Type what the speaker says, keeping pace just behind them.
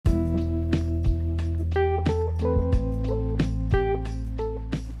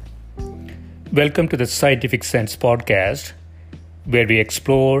Welcome to the Scientific Sense podcast, where we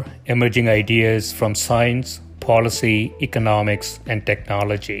explore emerging ideas from science, policy, economics, and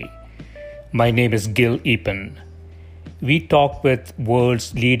technology. My name is Gil Eapen. We talk with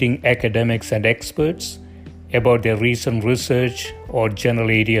world's leading academics and experts about their recent research or general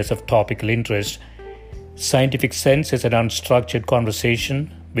areas of topical interest. Scientific Sense is an unstructured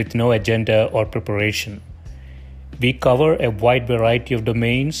conversation with no agenda or preparation. We cover a wide variety of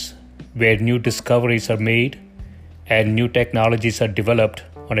domains where new discoveries are made and new technologies are developed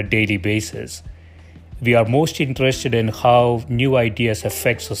on a daily basis. We are most interested in how new ideas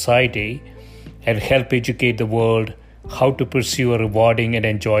affect society and help educate the world how to pursue a rewarding and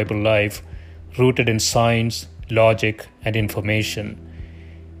enjoyable life rooted in science, logic, and information.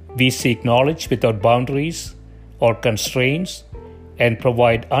 We seek knowledge without boundaries or constraints and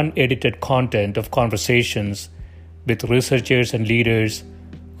provide unedited content of conversations with researchers and leaders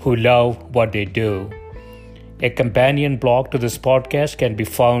who love what they do. A companion blog to this podcast can be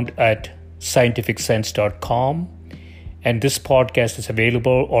found at scientificsense.com, and this podcast is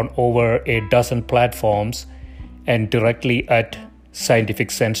available on over a dozen platforms and directly at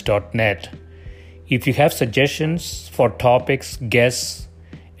scientificsense.net. If you have suggestions for topics, guests,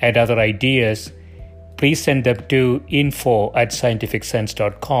 and other ideas, please send them to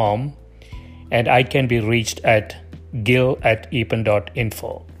info@scientificsense.com, and I can be reached at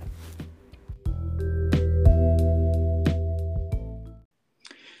gil@eapen.info.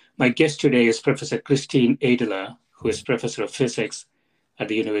 My guest today is Professor Christine Adeler, who is Professor of Physics at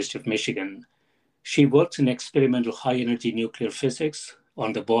the University of Michigan. She works in experimental high-energy nuclear physics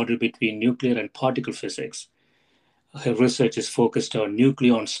on the border between nuclear and particle physics. Her research is focused on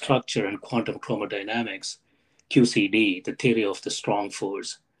nucleon structure and quantum chromodynamics, QCD, the theory of the strong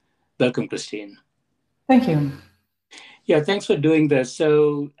force. Welcome, Christine. Thank you. Yeah, thanks for doing this.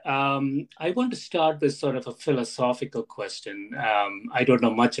 So I want to start with sort of a philosophical question. I don't know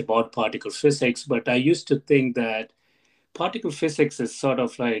much about particle physics, but I used to think that particle physics is sort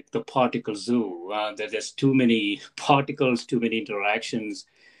of like the particle zoo, that there's too many particles, too many interactions.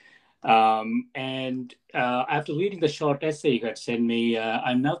 And after reading the short essay you had sent me,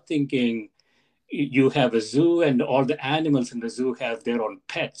 I'm now thinking you have a zoo and all the animals in the zoo have their own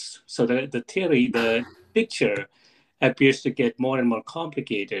pets. So the theory, the picture appears to get more and more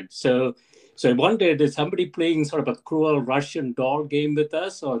complicated. So I wondered, is somebody playing sort of a cruel Russian doll game with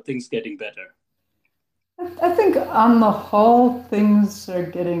us, or are things getting better? I think on the whole, things are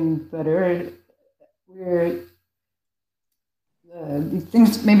getting better. These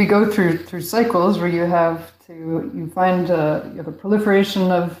things maybe go through cycles where you have a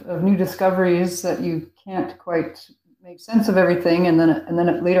proliferation of new discoveries that you can't quite make sense of everything, and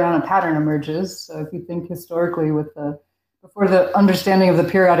then later on a pattern emerges. So if you think historically, before the understanding of the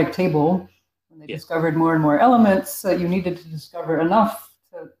periodic table, when they discovered more and more elements, you needed to discover enough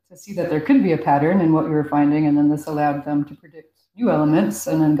to see that there could be a pattern in what you were finding, and then this allowed them to predict new elements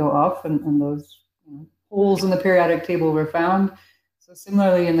and then go off, and those holes in the periodic table were found. So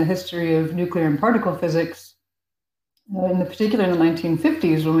similarly, in the history of nuclear and particle physics, in particular in the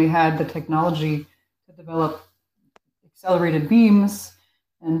 1950s, when we had the technology to develop accelerated beams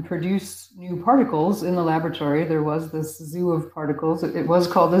and produce new particles in the laboratory, there was this zoo of particles. It was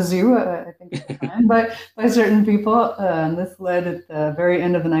called a zoo, I think, at the time, by certain people. And this led at the very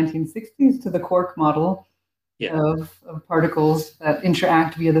end of the 1960s to the quark model of particles that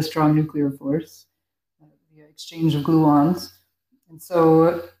interact via the strong nuclear force, via exchange of gluons. And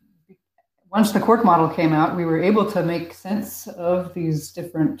so once the quark model came out, we were able to make sense of these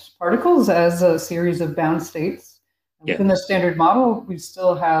different particles as a series of bound states. Within the standard model, we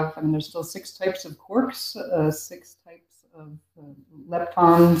still have, there's still 6 types of quarks, 6 types of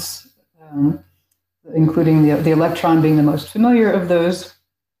leptons, including the electron being the most familiar of those.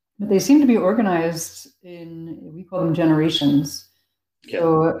 But they seem to be organized we call them generations.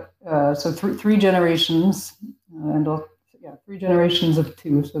 So three generations, and 3 generations of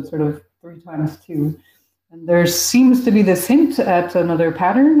 2, so it's sort of 3 times 2. And there seems to be this hint at another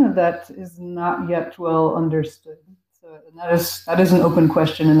pattern that is not yet well understood. And that is an open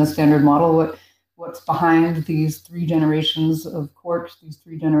question in the standard model. What's behind these 3 generations of quarks, these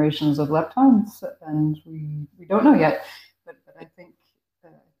 3 generations of leptons, and we don't know yet. But I think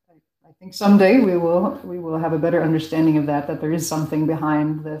someday we will have a better understanding of that there is something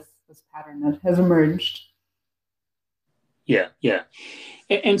behind this pattern that has emerged. Yeah.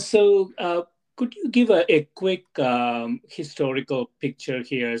 And so could you give a quick historical picture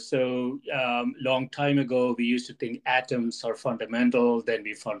here? So long time ago, we used to think atoms are fundamental. Then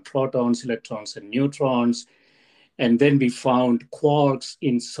we found protons, electrons, and neutrons. And then we found quarks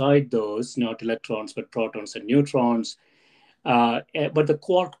inside those, not electrons, but protons and neutrons. But the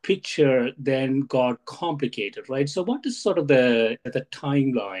quark picture then got complicated, right? So what is sort of the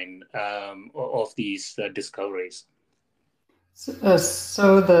timeline of these discoveries?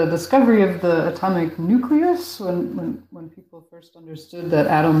 So the discovery of the atomic nucleus, when people first understood that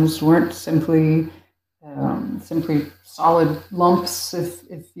atoms weren't simply solid lumps,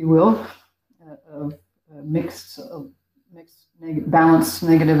 if you will, of mixed balanced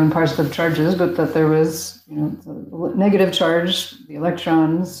negative and positive charges, but that there was, the negative charge, the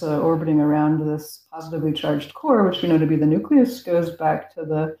electrons orbiting around this positively charged core, which we know to be the nucleus, goes back to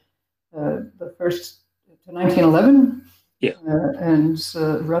the first to 1911. Yeah. And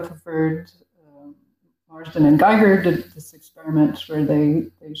Rutherford, Marsden, and Geiger did this experiment where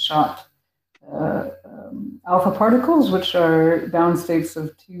they shot alpha particles, which are bound states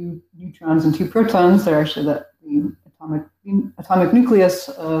of 2 neutrons and 2 protons. They're actually the atomic nucleus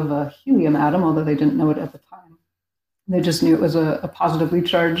of a helium atom, although they didn't know it at the time. They just knew it was a positively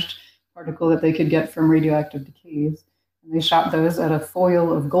charged particle that they could get from radioactive decays. And they shot those at a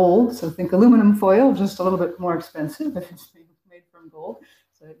foil of gold. So think aluminum foil, just a little bit more expensive if it's made from gold.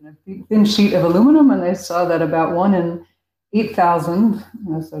 So a thin sheet of aluminum, and they saw that about 1 in 8,000,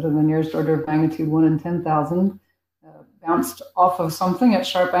 so to the nearest order of magnitude 1 in 10,000, bounced off of something at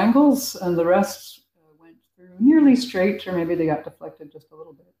sharp angles, and the rest went through nearly straight, or maybe they got deflected just a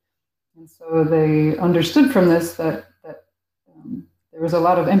little bit. And so they understood from this that there was a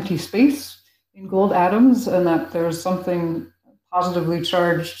lot of empty space in gold atoms, and that there was something positively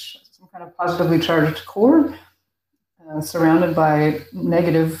charged, some kind of positively charged core surrounded by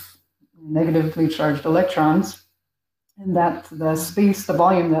negatively charged electrons, and that the space, the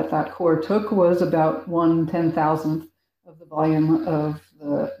volume that core took was about 1/10,000th of the volume of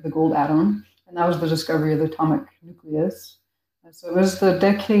the gold atom, and that was the discovery of the atomic nucleus. And so it was the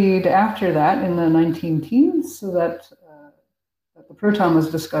decade after that, in the 19-teens, so that the proton was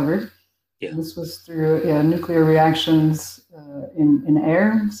discovered. Yeah. This was through nuclear reactions in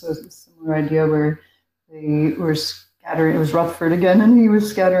air. So it's a similar idea where they were scattering, it was Rutherford again, and he was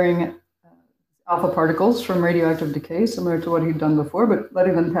scattering alpha particles from radioactive decay, similar to what he'd done before, but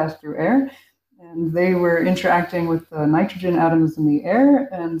letting them pass through air. And they were interacting with the nitrogen atoms in the air,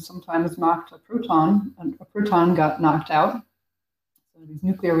 and sometimes knocked a proton, and a proton got knocked out. So these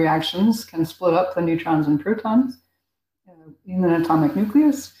nuclear reactions can split up the neutrons and protons in an atomic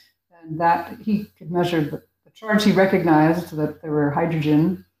nucleus. And that he could measure the charge. He recognized that there were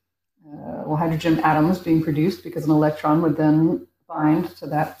hydrogen atoms being produced, because an electron would then bind to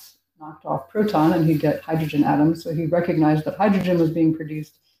that knocked off proton and he'd get hydrogen atoms. So he recognized that hydrogen was being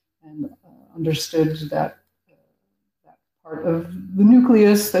produced, and understood that that part of the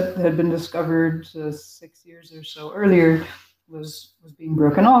nucleus that had been discovered 6 years or so earlier was being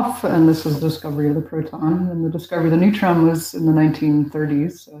broken off, and this was the discovery of the proton. And the discovery of the neutron was in the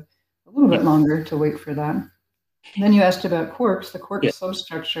 1930s. So a little bit longer to wait for that. And then you asked about quarks, the quark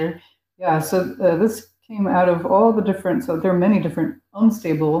substructure. Yeah, so this came out of all the different, so there are many different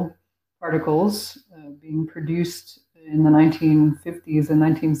unstable particles being produced in the 1950s and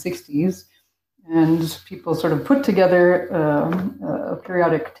 1960s. And people sort of put together a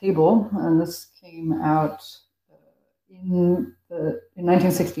periodic table, and this came out in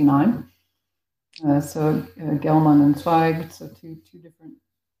 1969. So Gell-Mann and Zweig, so two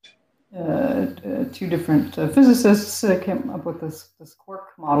different physicists came up with this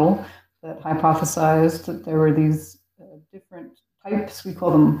quark model that hypothesized that there were these different types. We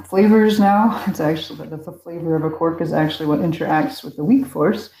call them flavors now. It's actually that the flavor of a quark is actually what interacts with the weak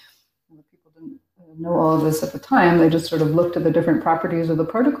force. And people didn't know all of this at the time. They just sort of looked at the different properties of the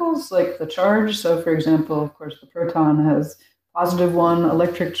particles, like the charge. So, for example, of course, the proton has +1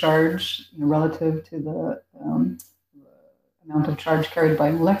 electric charge, relative to the amount of charge carried by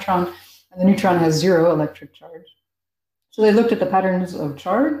an electron, and the neutron has 0 electric charge. So they looked at the patterns of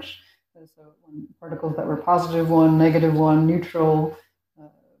charge. So when particles that were +1, -1, neutral,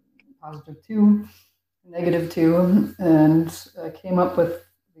 +2, -2, and came up with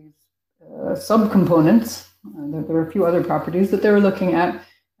these subcomponents. There were a few other properties that they were looking at,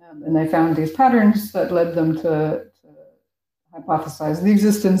 and they found these patterns that led them to hypothesize the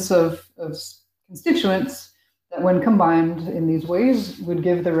existence of constituents that, when combined in these ways, would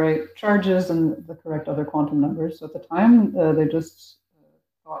give the right charges and the correct other quantum numbers. So at the time, they just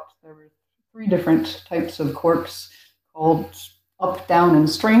thought there were 3 different types of quarks called up, down, and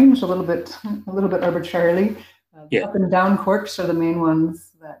strange, a little bit arbitrarily. Up and down quarks are the main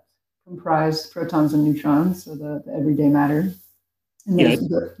ones that comprise protons and neutrons, so the everyday matter. And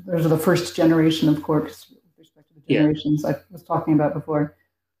those are the first generation of quarks with respect to the Yeah. generations I was talking about before.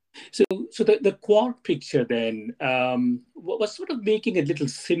 So the quark picture then was sort of making it a little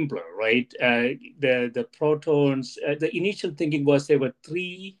simpler, right? The protons. The initial thinking was there were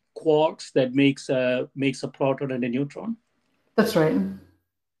three quarks that makes a proton and a neutron. That's right.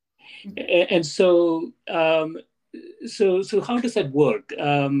 And so how does that work?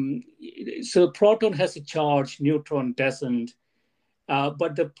 So proton has a charge, neutron doesn't.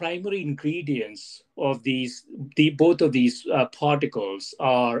 But the primary ingredients of both of these particles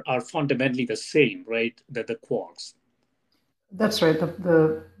are fundamentally the same, right? The quarks. That's right.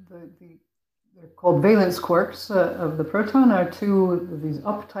 They're called valence quarks of the proton are two of these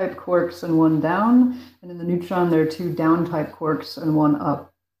up type quarks and one down, and in the neutron there are two down type quarks and one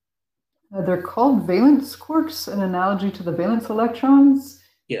up. They're called valence quarks, an analogy to the valence electrons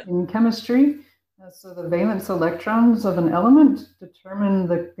in chemistry. So the valence electrons of an element determine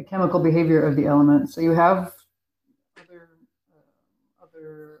the chemical behavior of the element. So you have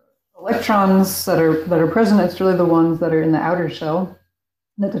other electrons that are present. It's really the ones that are in the outer shell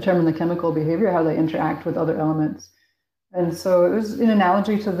that determine the chemical behavior, how they interact with other elements. And so it was in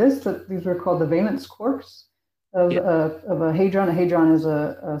analogy to this that these were called the valence quarks of a hadron. A hadron is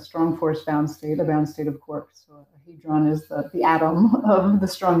a strong force bound state, a bound state of quarks. So a hadron is the atom of the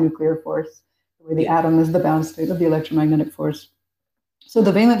strong nuclear force, the way the atom is the bound state of the electromagnetic force. So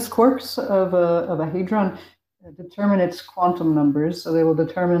the valence quarks of a hadron determine its quantum numbers. So they will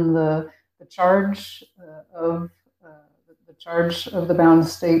determine the charge of the bound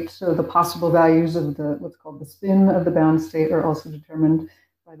state. So the possible values of what's called the spin of the bound state are also determined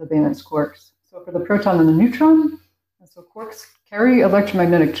by the valence quarks. So for the proton and the neutron, so quarks carry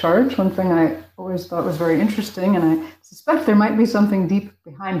electromagnetic charge. One thing I always thought was very interesting, and I suspect there might be something deep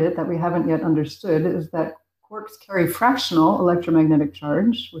behind it that we haven't yet understood, is that quarks carry fractional electromagnetic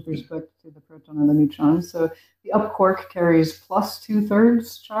charge with respect to the proton and the neutron. So the up quark carries plus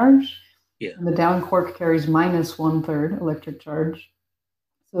 2/3 charge, and the down quark carries minus 1/3 electric charge.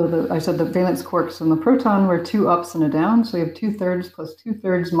 So I said the valence quarks and the proton were two ups and a down. So we have 2/3 plus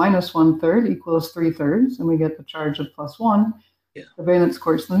 2/3 minus 1/3 equals 3/3, and we get the charge of plus 1. The valence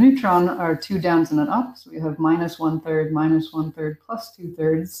quarks and the neutron are two downs and an up. So we have minus 1/3 minus 1/3 plus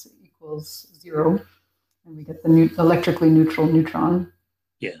 2/3 equals 0. And we get the electrically neutral neutron.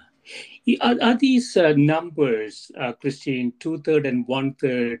 Yeah. Are these numbers, Christine, 2/3 and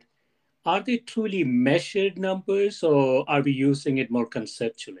 1/3, are they truly measured numbers, or are we using it more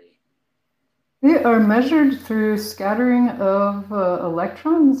conceptually? They are measured through scattering of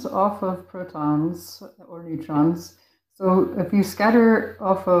electrons off of protons or neutrons. So if you scatter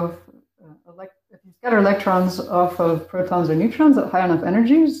electrons off of protons or neutrons at high enough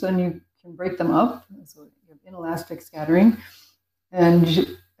energies, then you can break them up. So you have inelastic scattering. And you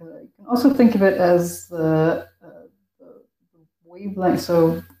can also think of it as the wavelength.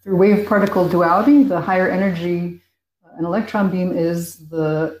 So through wave particle duality, the higher energy an electron beam is,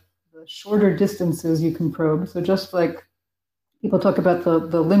 the shorter distances you can probe. So just like people talk about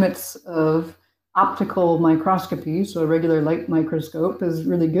the limits of optical microscopy, so a regular light microscope is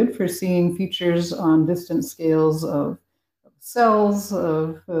really good for seeing features on distant scales of cells,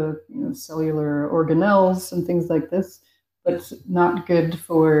 of cellular organelles and things like this, but it's not good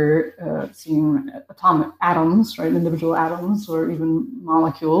for seeing atoms, right, individual atoms or even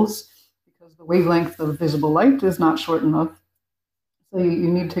molecules, because the wavelength of visible light is not short enough. So you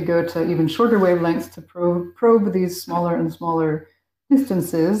need to go to even shorter wavelengths to probe these smaller and smaller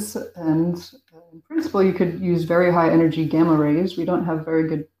distances. And in principle, you could use very high energy gamma rays. We don't have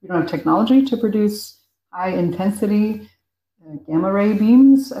technology to produce high intensity gamma ray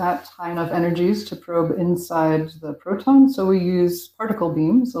beams at high enough energies to probe inside the proton. So we use particle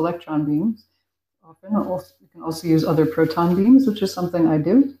beams, electron beams. Often you can also use other proton beams, which is something I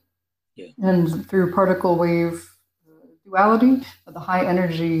do. Yeah. And through particle wave duality, the high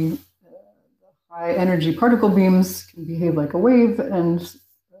energy particle beams can behave like a wave and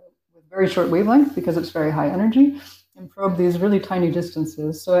with very short wavelength because it's very high energy, and probe these really tiny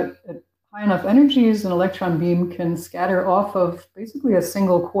distances. So at high enough energies, an electron beam can scatter off of basically a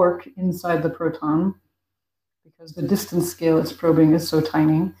single quark inside the proton because the distance scale it's probing is so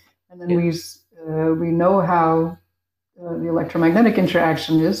tiny. And then we know how the electromagnetic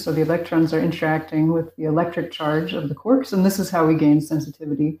interaction is. So the electrons are interacting with the electric charge of the quarks, and this is how we gain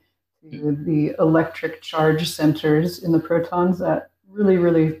sensitivity to the electric charge centers in the protons at really,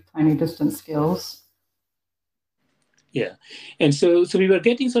 really tiny distance scales. Yeah. And so we were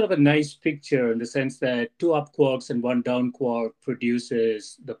getting sort of a nice picture in the sense that two up quarks and one down quark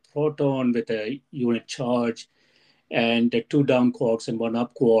produces the proton with a unit charge, and the two down quarks and one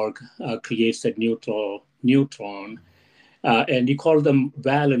up quark creates that neutral neutron, and you call them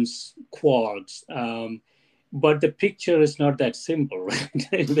valence quarks. But the picture is not that simple, right?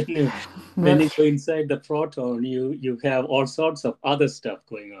 When you That's go inside the proton, you have all sorts of other stuff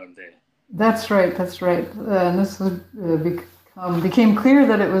going on there. That's right. That's right. And this became clear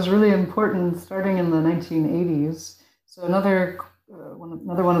that it was really important starting in the 1980s. So another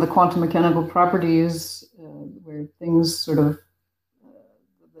one of the quantum mechanical properties where things sort of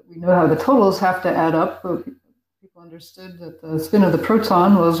that we know how the totals have to add up. But people understood that the spin of the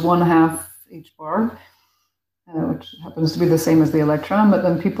proton was 1/2 h bar, which happens to be the same as the electron. But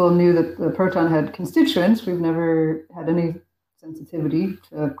then people knew that the proton had constituents. We've never had any sensitivity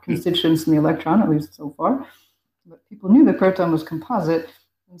to constituents in the electron, at least so far. But people knew the proton was composite.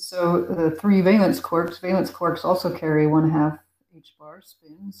 And so the three valence quarks also carry 1/2 h bar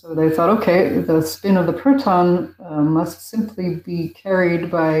spin. So they thought, okay, the spin of the proton must simply be carried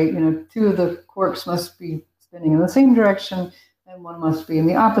by, two of the quarks must be spinning in the same direction, and one must be in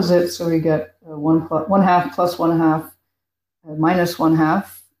the opposite. So we get 1/2 plus 1/2 minus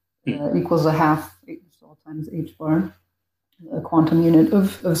 1/2 equals 1/2, all times h bar, a quantum unit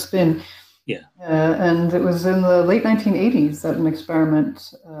of spin. Yeah. And it was in the late 1980s that an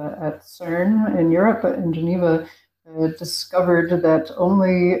experiment at CERN in Europe, in Geneva, discovered that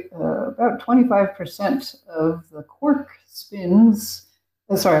only about 25% of the quark spins,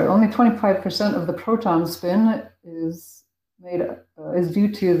 only 25% of the proton spin is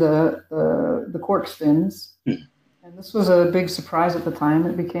due to the quark spins. And this was a big surprise at the time.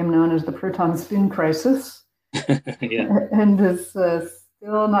 It became known as the proton spin crisis. Yeah. And it's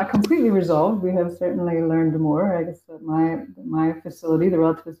still not completely resolved. We have certainly learned more. I guess at my facility, the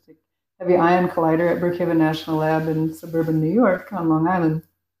Relativistic Heavy Ion Collider at Brookhaven National Lab in suburban New York on Long Island,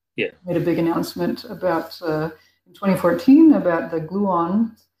 made a big announcement about in 2014 about the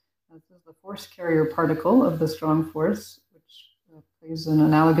gluon. This is the force carrier particle of the strong force, which plays an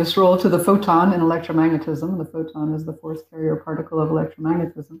analogous role to the photon in electromagnetism. The photon is the force carrier particle of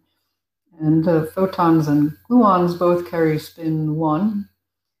electromagnetism. And photons and gluons both carry spin 1.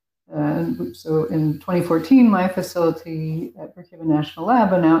 And so in 2014, my facility at Brookhaven National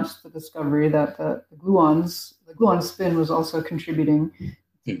Lab announced the discovery that the gluon spin was also contributing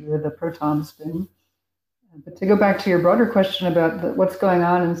to the proton spin. But to go back to your broader question about what's going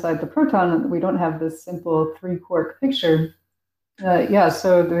on inside the proton, we don't have this simple 3-quark picture.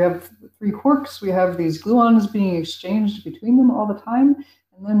 So we have 3 quarks. We have these gluons being exchanged between them all the time.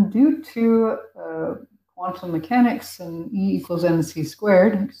 And then due to quantum mechanics and E equals mc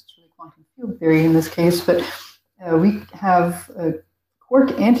squared, it's really quantum field theory in this case, but we have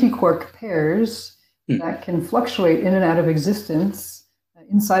quark-antiquark pairs that can fluctuate in and out of existence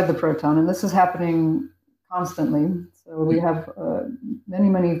inside the proton. And this is happening constantly. So we have many,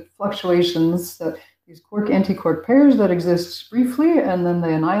 many fluctuations, that these quark-antiquark pairs that exist briefly, and then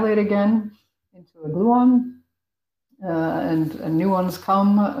they annihilate again into a gluon. And new ones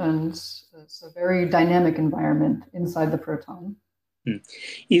come, and it's a very dynamic environment inside the proton.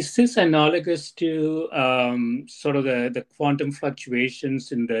 Is this analogous to sort of the quantum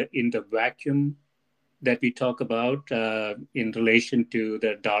fluctuations in the vacuum that we talk about in relation to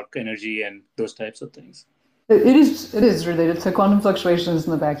the dark energy and those types of things? It is related to quantum fluctuations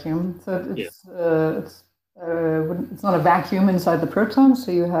in the vacuum. So it's not a vacuum inside the proton.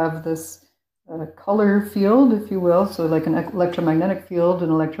 So you have this color field, if you will, so like an electromagnetic field in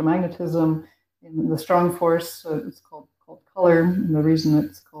electromagnetism in the strong force. So it's called color. And the reason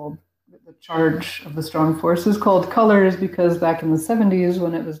it's called, the charge of the strong force is called color, is because back in the 70s,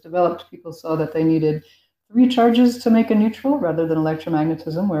 when it was developed, people saw that they needed 3 charges to make a neutral rather than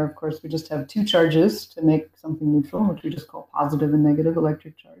electromagnetism, where of course we just have 2 charges to make something neutral, which we just call positive and negative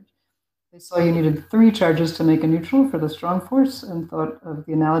electric charge. They saw you needed 3 charges to make a neutral for the strong force, and thought of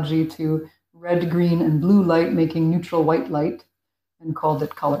the analogy to red, green, and blue light making neutral white light, and called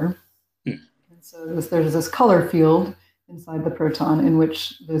it color. And so there's this color field inside the proton in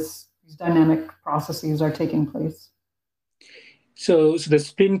which these dynamic processes are taking place. So the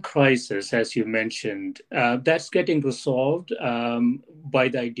spin crisis, as you mentioned, that's getting resolved by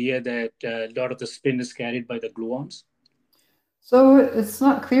the idea that a lot of the spin is carried by the gluons? So it's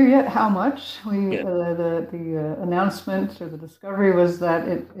not clear yet how much. The announcement or the discovery was that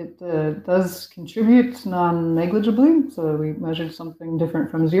it does contribute non-negligibly. So we measured something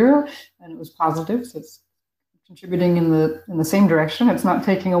different from 0, and it was positive. So it's contributing in the same direction. It's not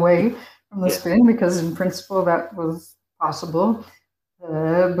taking away from the spin, because in principle that was possible.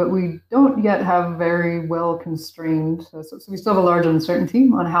 But we don't yet have very well constrained. So we still have a large uncertainty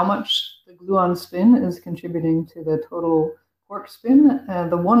on how much the gluon spin is contributing to the total quark spin.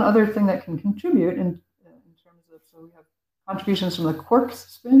 The one other thing that can contribute, and So we have contributions from the quark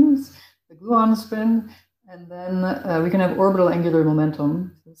spins, the gluon spin, and then we can have orbital angular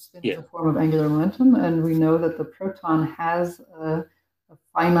momentum. So spin is a form of angular momentum, and we know that the proton has a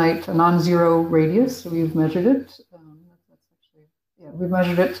finite, a non-zero radius. So we've measured it. We've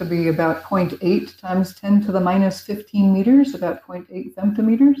measured it to be about 0.8 times 10 to the minus 15 meters, about 0.8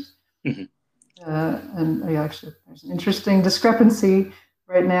 femtometers. Actually, there's an interesting discrepancy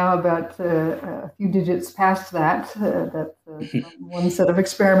right now about a few digits past that, one set of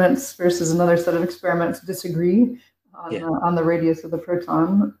experiments versus another set of experiments disagree on the radius of the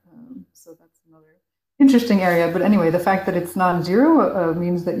proton. So that's another interesting area. But anyway, the fact that it's non-zero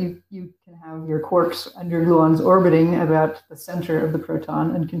means that you can have your quarks and your gluons orbiting about the center of the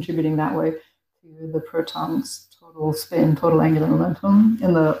proton and contributing that way to the proton's total spin, total angular momentum.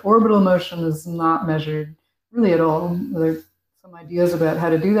 And the orbital motion is not measured really at all. There's some ideas about how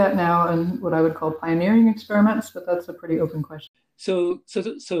to do that now and what I would call pioneering experiments, but that's a pretty open question. So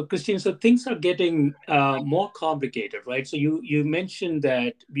Christine, so things are getting more complicated, right? So you mentioned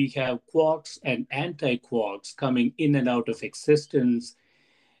that we have quarks and anti-quarks coming in and out of existence,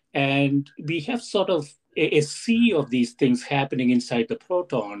 and we have sort of a sea of these things happening inside the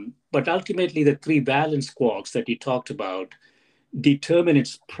proton, but ultimately the three valence quarks that you talked about determine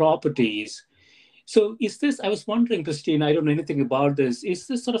its properties. So is this, I was wondering, Christine, I don't know anything about this, is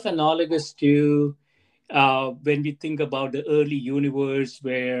this sort of analogous to when we think about the early universe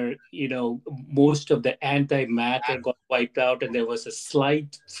where, most of the antimatter got wiped out and there was a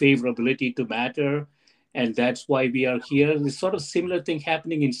slight favorability to matter, and that's why we are here? This sort of similar thing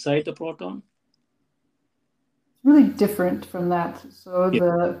happening inside the proton? Really different from that. So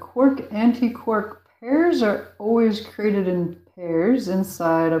the quark-antiquark pairs are always created in pairs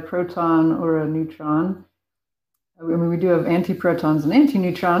inside a proton or a neutron. I mean, we do have antiprotons and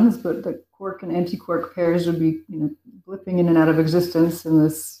antineutrons, but the quark and antiquark pairs would be, blipping in and out of existence in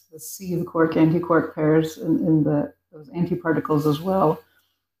this sea of quark-antiquark pairs in those antiparticles as well.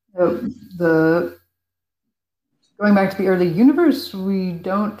 Going back to the early universe, we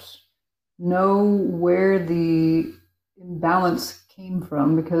don't know where the imbalance came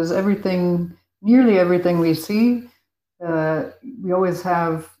from, because nearly everything we see, we always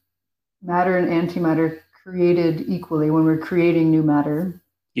have matter and antimatter created equally when we're creating new matter.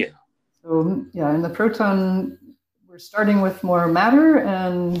 Yeah. So in the proton, we're starting with more matter,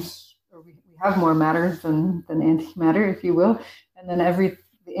 or we have more matter than antimatter, if you will, and then the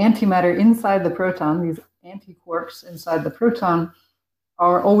antimatter inside the proton, these antiquarks inside the proton,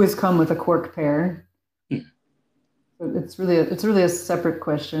 are always come with a quark pair. So it's really a separate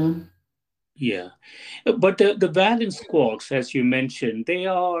question. Yeah, but the valence quarks, as you mentioned, they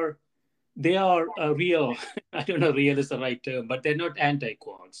are real. I don't know, real is the right term, but they're not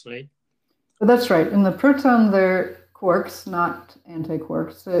anti-quarks, right? But that's right. In the proton, they're quarks, not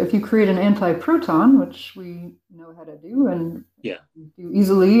anti-quarks. So if you create an antiproton, which we know how to do and do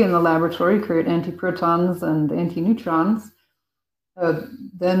easily in the laboratory, create antiprotons and antineutrons,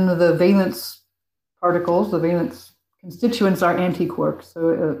 then the valence particles, the valence constituents, are antiquarks.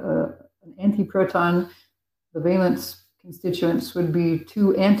 So an antiproton, the valence constituents would be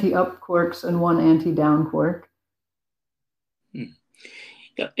 2 anti-up quarks and 1 anti-down quark.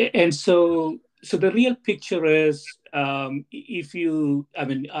 And so the real picture is, I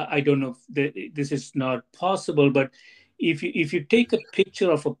don't know if this is not possible, but if you take a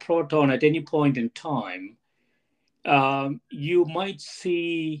picture of a proton at any point in time, you might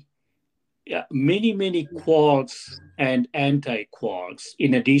see many quarks and anti-quarks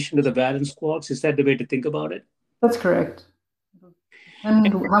in addition to the valence quarks. Is that the way to think about it? That's correct. And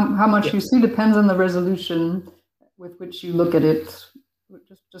how much you see depends on the resolution with which you look at it.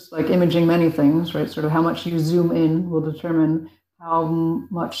 Just like imaging many things, right? Sort of how much you zoom in will determine how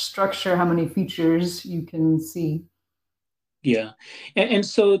much structure, how many features you can see. Yeah, and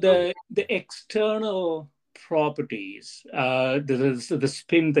so the external properties, the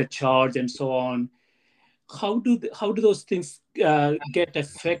spin, the charge, and so on, how do those things get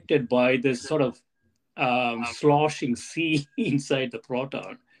affected by this sort of sloshing sea inside the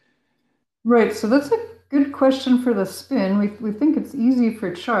proton? Right. So that's a good question for the spin. We think it's easy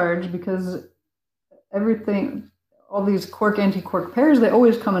for charge because all these quark-antiquark pairs, they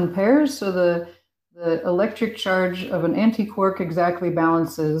always come in pairs. So the electric charge of an antiquark exactly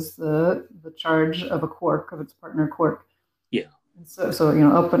balances the charge of a quark, of its partner quark. Yeah. And so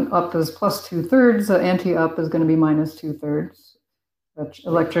up and up is plus 2/3. Anti-up is going to be minus 2/3.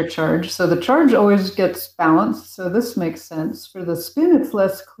 Electric charge. So the charge always gets balanced. So this makes sense. For the spin, it's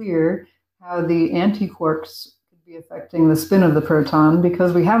less clear how the antiquarks could be affecting the spin of the proton,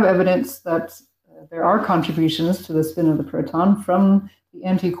 because we have evidence that there are contributions to the spin of the proton from the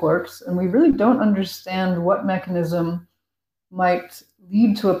antiquarks, and we really don't understand what mechanism might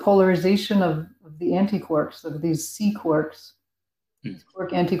lead to a polarization of the antiquarks, of these C quarks, these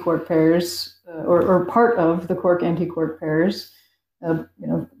quark antiquark pairs, or part of the quark antiquark pairs, that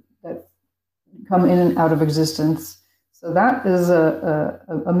come in and out of existence. So that is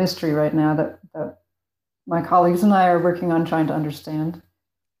a mystery right now that my colleagues and I are working on trying to understand.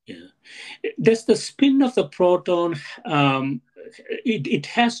 Yeah. Does the spin of the proton, it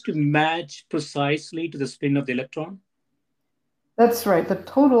has to match precisely to the spin of the electron? That's right. The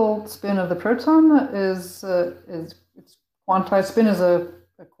total spin of the proton is it's quantized. Spin is a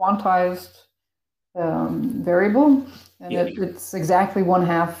quantized variable, and it's exactly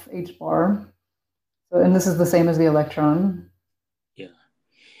 1/2 h bar. So, and this is the same as the electron. Yeah.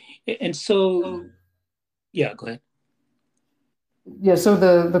 And so, yeah, go ahead. Yeah, so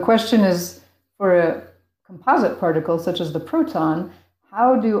the question is, for a composite particle such as the proton,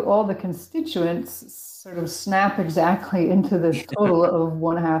 how do all the constituents sort of snap exactly into this total of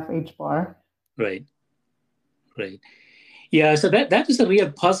 1/2 h bar? Right. Right. Yeah, so that is a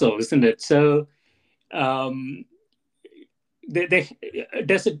real puzzle, isn't it? So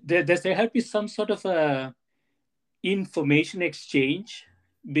does there have to be some sort of a information exchange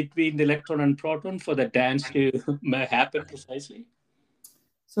between the electron and proton for the dance to happen precisely?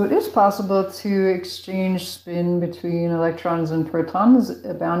 So it is possible to exchange spin between electrons and protons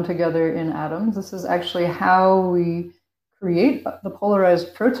bound together in atoms. This is actually how we create the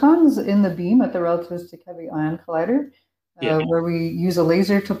polarized protons in the beam at the relativistic heavy ion collider, where we use a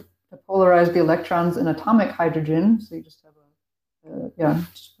laser to polarize the electrons in atomic hydrogen. So you just have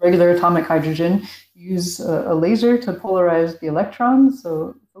just regular atomic hydrogen. Use a laser to polarize the electrons,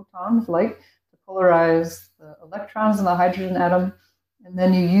 so photons, light, to polarize the electrons in the hydrogen atom. And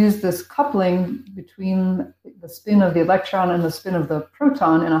then you use this coupling between the spin of the electron and the spin of the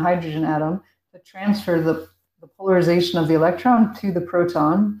proton in a hydrogen atom to transfer the polarization of the electron to the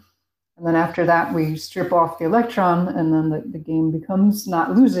proton. And then after that, we strip off the electron, and then the game becomes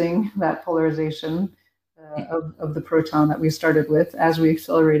not losing that polarization of the proton that we started with as we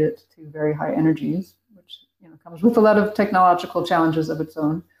accelerate it to very high energies, which comes with a lot of technological challenges of its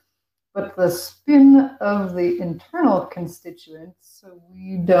own. But the spin of the internal constituents, so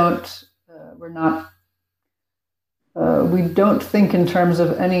we don't think in terms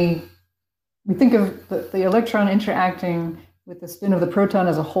of any. We think of the electron interacting with the spin of the proton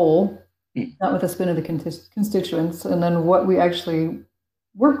as a whole, not with the spin of the constituents. And then what we actually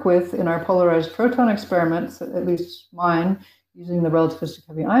work with in our polarized proton experiments, at least mine, using the relativistic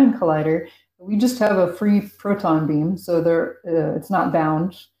heavy ion collider, we just have a free proton beam, so it's not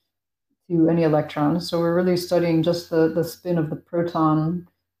bound to any electrons. So we're really studying just the spin of the proton,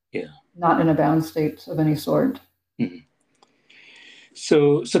 not in a bound state of any sort. Mm-hmm.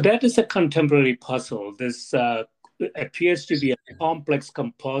 So that is a contemporary puzzle. This appears to be a complex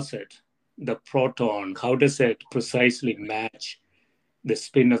composite, the proton. How does it precisely match the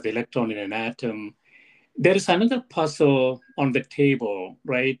spin of the electron in an atom? There is another puzzle on the table,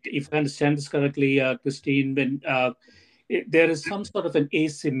 right? If I understand this correctly, Christine, when there is some sort of an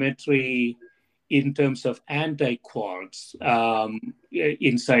asymmetry in terms of antiquarks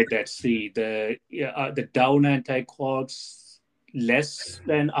inside that C. The down antiquarks less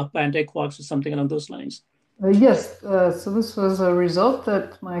than up antiquarks or something along those lines? Yes. So this was a result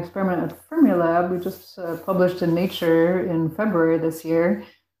that my experiment at Fermilab, we just published in Nature in February this year,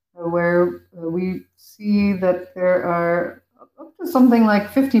 where we see that there are up to something like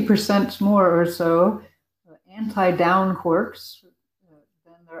 50% more or so anti-down quarks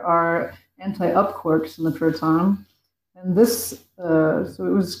than there are anti-up quarks in the proton. And this, so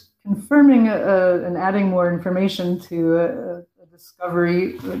it was confirming and adding more information to a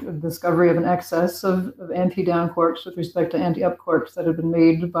discovery of an excess of anti-down quarks with respect to anti-up quarks that had been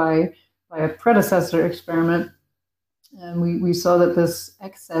made by a predecessor experiment. And we saw that this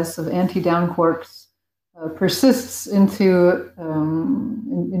excess of anti-down quarks persists into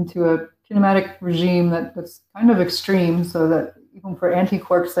a kinematic regime that's kind of extreme, so that even for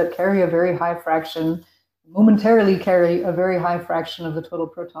antiquarks that carry a very high fraction, momentarily carry a very high fraction of the total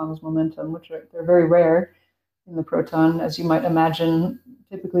proton's momentum, which they're very rare in the proton. As you might imagine,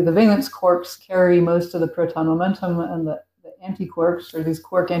 typically the valence quarks carry most of the proton momentum, and the antiquarks, or these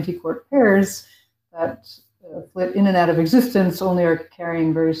quark-antiquark pairs that flit in and out of existence, only are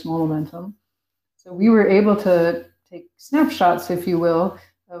carrying very small momentum. So we were able to take snapshots, if you will,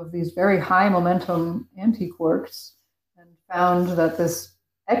 of these very high momentum antiquarks, and found that this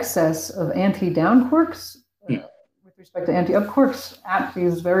excess of anti-down quarks with respect to anti-up quarks at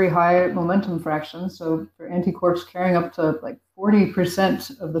these very high momentum fractions. So for anti-quarks carrying up to like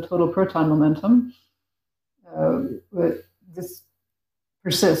 40% of the total proton momentum, this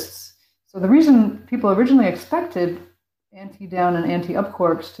persists. So the reason people originally expected anti-down and anti-up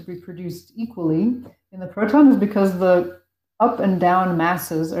quarks to be produced equally in the proton is because the up and down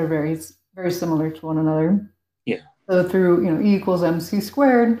masses are very, very similar to one another. Yeah. So through E equals mc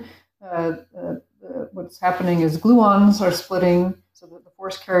squared, what's happening is gluons are splitting, so that the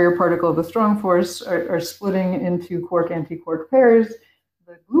force carrier particle of the strong force are splitting into quark-anti-quark pairs.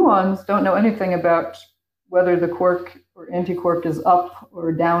 The gluons don't know anything about whether the quark or anti-quark is up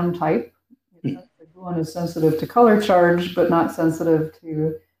or down type. The gluon is sensitive to color charge, but not sensitive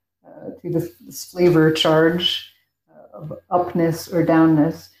to this flavor charge of upness or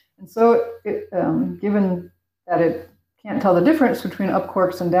downness. And so, given that it can't tell the difference between up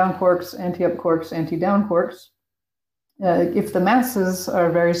quarks and down quarks, anti-up quarks, anti-down quarks, if the masses are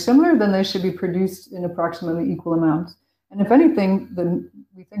very similar, then they should be produced in approximately equal amounts. And if anything, then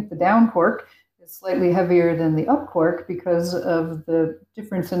we think the down quark is slightly heavier than the up quark because of the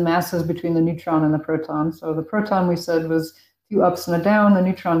difference in masses between the neutron and the proton. So the proton, we said, was 2 ups and a down, the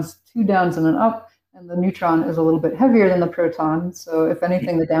neutron's 2 downs and an up, and the neutron is a little bit heavier than the proton. So if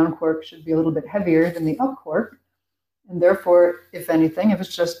anything, the down quark should be a little bit heavier than the up quark. And therefore, if anything, if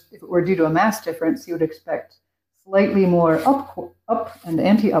it were due to a mass difference, you would expect slightly more up and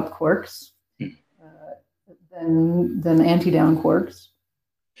anti-up quarks than anti-down quarks.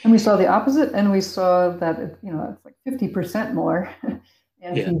 And we saw the opposite, and we saw that it's like 50% more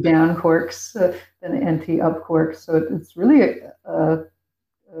anti-down quarks than anti-up quarks. So it's really a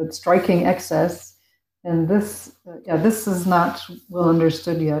striking excess. And this is not well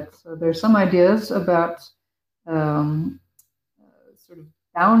understood yet. So there's some ideas about sort of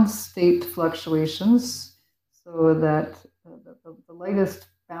bound state fluctuations, so that the latest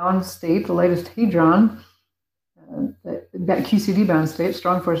bound state, the latest hadron, that QCD bound state,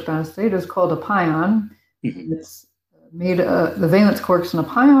 strong force bound state, is called a pion. It's made the valence quarks in a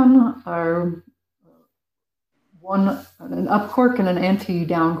pion are an up quark and an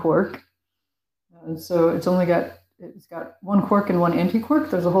anti-down quark. So it's got one quark and one anti-quark.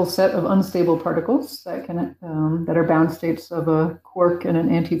 There's a whole set of unstable particles that are bound states of a quark and an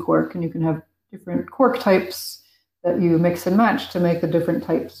anti-quark, and you can have different quark types that you mix and match to make the different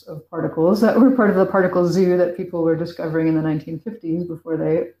types of particles that were part of the particle zoo that people were discovering in the 1950s before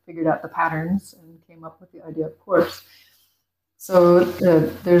they figured out the patterns and came up with the idea of quarks. So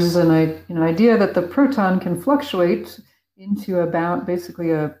there's an idea that the proton can fluctuate into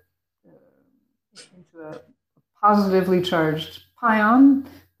basically a positively charged pion,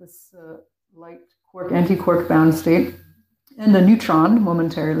 this light quark anti-quark bound state, and a neutron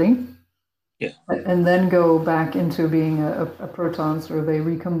momentarily. Yeah. And then go back into being a proton, sort of they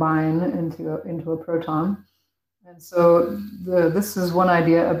recombine into a proton. And so this is one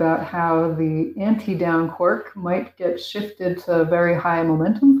idea about how the anti-down quark might get shifted to very high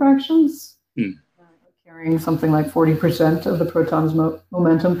momentum fractions, carrying something like 40% of the proton's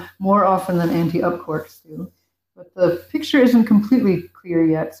momentum, more often than anti-up quarks do. But the picture isn't completely clear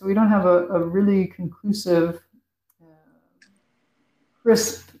yet, so we don't have a really conclusive,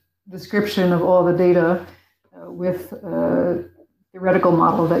 crisp description of all the data with a theoretical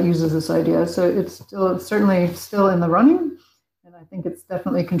model that uses this idea. So it's certainly still in the running, and I think it's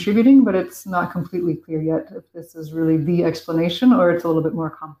definitely contributing, but it's not completely clear yet if this is really the explanation or it's a little bit more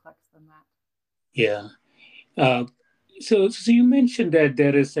complex than that. Yeah. So you mentioned that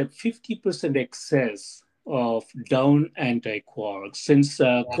there is a 50% excess of down anti-quarks. Since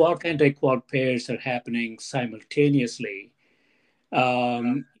quark anti-quark pairs are happening simultaneously,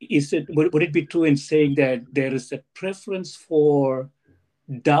 would it be true in saying that there is a preference for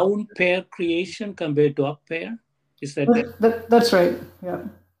down pair creation compared to up pair? Is that's right? Yeah.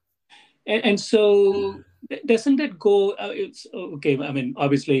 And so doesn't that go? It's okay. I mean,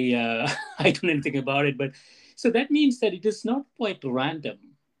 obviously, I don't know anything about it, but so that means that it is not quite random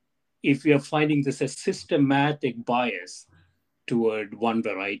if we are finding this a systematic bias toward one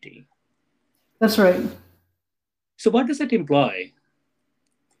variety. That's right. So what does that imply?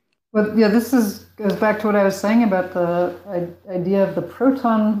 Well, yeah, goes back to what I was saying about the idea of the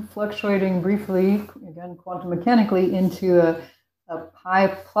proton fluctuating briefly, again, quantum mechanically, into a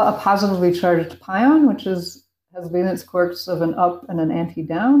positively charged pion, which has valence quarks of an up and an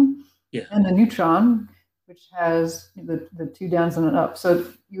anti-down, and the neutron, which has the 2 downs and an up. So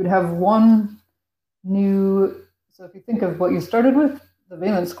you would have so if you think of what you started with, the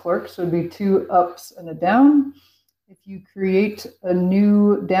valence quarks would be 2 ups and a down. If you create a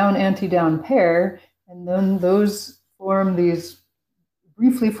new down anti-down pair, and then those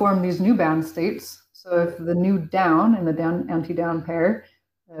briefly form these new bound states. So if the new down in the down anti-down pair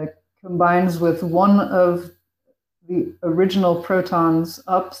combines with one of the original proton's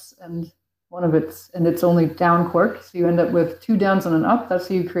ups and it's only down quark, so you end up with two downs and an up. That's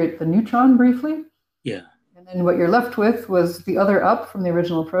how you create the neutron briefly. Yeah. And then what you're left with was the other up from the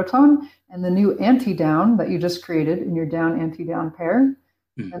original proton and the new anti-down that you just created in your down anti-down pair.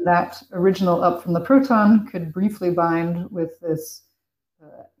 Mm. And that original up from the proton could briefly bind with this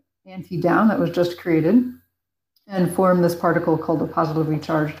anti-down that was just created and form this particle called a positively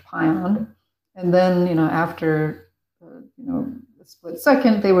charged pion. And then, after a split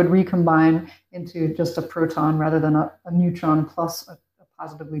second, they would recombine into just a proton rather than a neutron plus a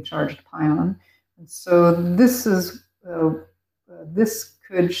positively charged pion. And so this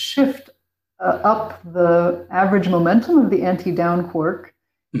could shift up the average momentum of the anti-down quark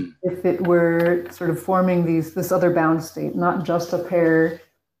if it were sort of forming this other bound state, not just a pair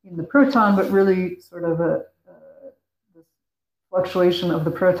in the proton, but really sort of a fluctuation of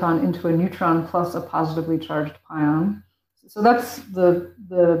the proton into a neutron plus a positively charged pion. So that's the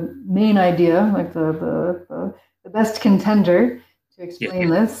main idea, like the best contender to explain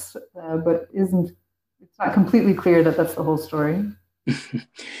this, but it's not completely clear that that's the whole story.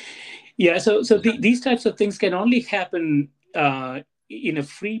 Yeah, so these types of things can only happen in a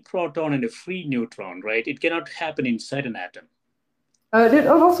free proton and a free neutron, right? It cannot happen inside an atom. It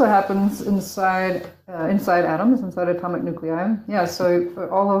also happens inside atoms, inside atomic nuclei. Yeah, so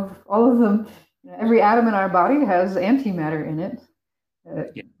all of them, every atom in our body has antimatter in it,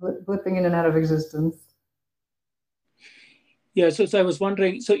 blipping in and out of existence. Yeah, so I was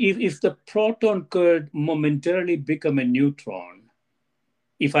wondering, so if the proton could momentarily become a neutron,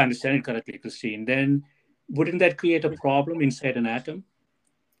 if I understand it correctly, Christine, then wouldn't that create a problem inside an atom?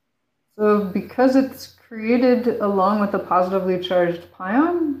 So because it's created along with a positively charged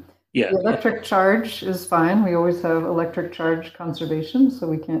pion, the electric charge is fine. We always have electric charge conservation, so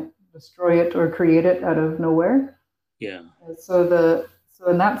we can't destroy it or create it out of nowhere. Yeah. So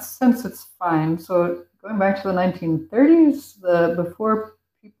in that sense, it's fine. So going back to the 1930s, before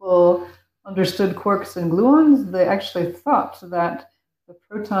people understood quarks and gluons, they actually thought that the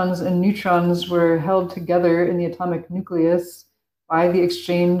protons and neutrons were held together in the atomic nucleus by the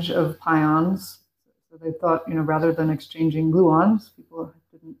exchange of pions. So they thought, rather than exchanging gluons, people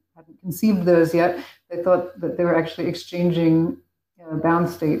hadn't conceived those yet. They thought that they were actually exchanging bound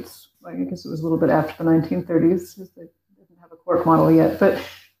states. I guess it was a little bit after the 1930s, because they didn't have a quark model yet. But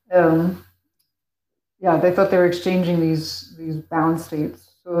they thought they were exchanging these bound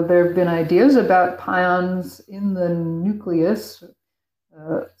states. So there have been ideas about pions in the nucleus,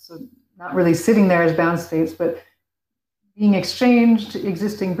 so not really sitting there as bound states, but being exchanged,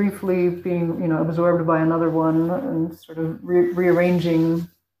 existing briefly, being absorbed by another one, and sort of rearranging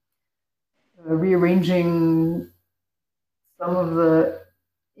some of the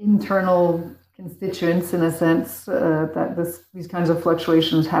internal constituents, in a sense, that these kinds of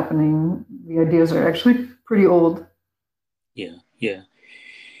fluctuations happening. The ideas are actually pretty old. Yeah.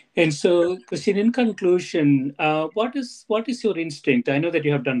 And so, Christine, in conclusion, what is your instinct? I know that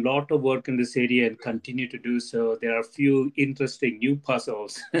you have done a lot of work in this area and continue to do so. There are a few interesting new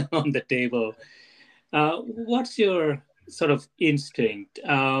puzzles on the table. What's your sort of instinct?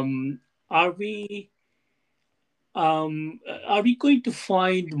 Are we going to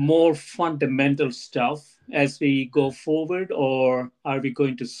find more fundamental stuff as we go forward, or are we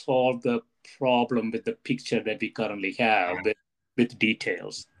going to solve the problem with the picture that we currently have with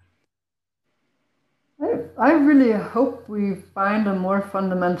details? I really hope we find a more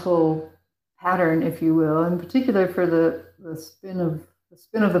fundamental pattern, if you will, in particular for the spin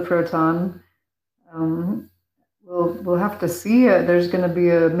of the proton. We'll have to see. There's going to be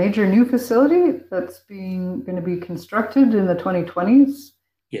a major new facility that's going to be constructed in the 2020s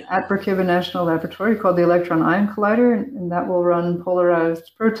at Brookhaven National Laboratory, called the Electron Ion Collider, and that will run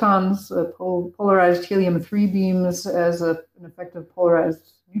polarized protons, polarized helium-3 beams as an effective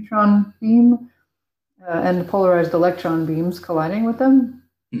polarized neutron beam, and polarized electron beams colliding with them.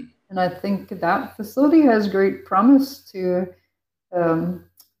 And I think that facility has great promise to,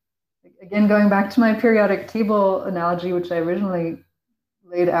 again, going back to my periodic table analogy, which I originally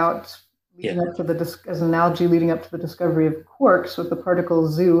laid out up to as an analogy leading up to the discovery of quarks with the particle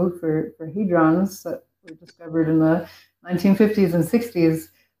zoo for hadrons that were discovered in the 1950s and 60s.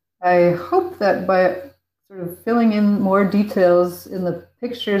 I hope that by sort of filling in more details in the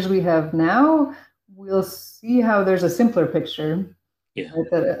pictures we have now, we'll see how there's a simpler picture,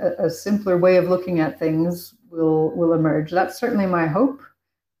 that a simpler way of looking at things will emerge. That's certainly my hope,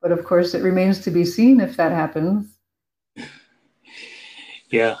 but of course it remains to be seen if that happens.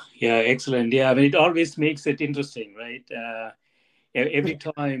 Yeah, yeah, excellent. Yeah, I mean, it always makes it interesting, right? Every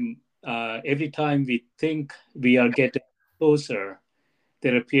time we think we are getting closer,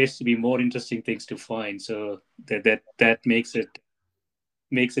 there appears to be more interesting things to find. So that makes it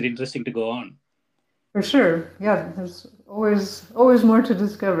interesting to go on. For sure. Yeah, there's always more to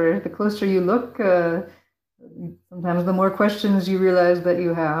discover. The closer you look, sometimes the more questions you realize that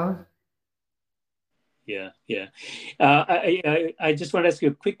you have. Yeah, yeah. I just want to ask you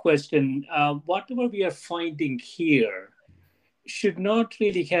a quick question. Whatever we are finding here should not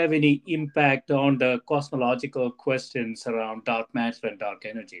really have any impact on the cosmological questions around dark matter and dark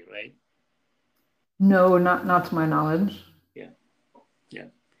energy, right? No, not to my knowledge. Yeah, yeah.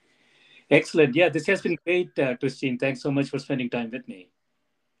 Excellent. Yeah, this has been great, Christine. Thanks so much for spending time with me.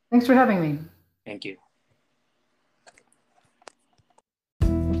 Thanks for having me. Thank you.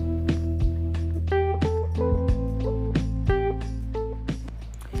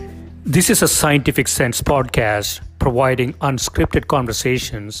 This is a Scientific Sense podcast providing unscripted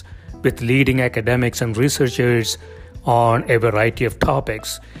conversations with leading academics and researchers on a variety of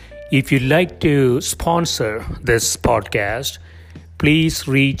topics. If you'd like to sponsor this podcast, please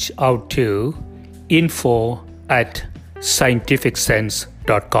reach out to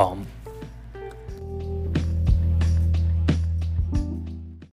info@scientificsense.com.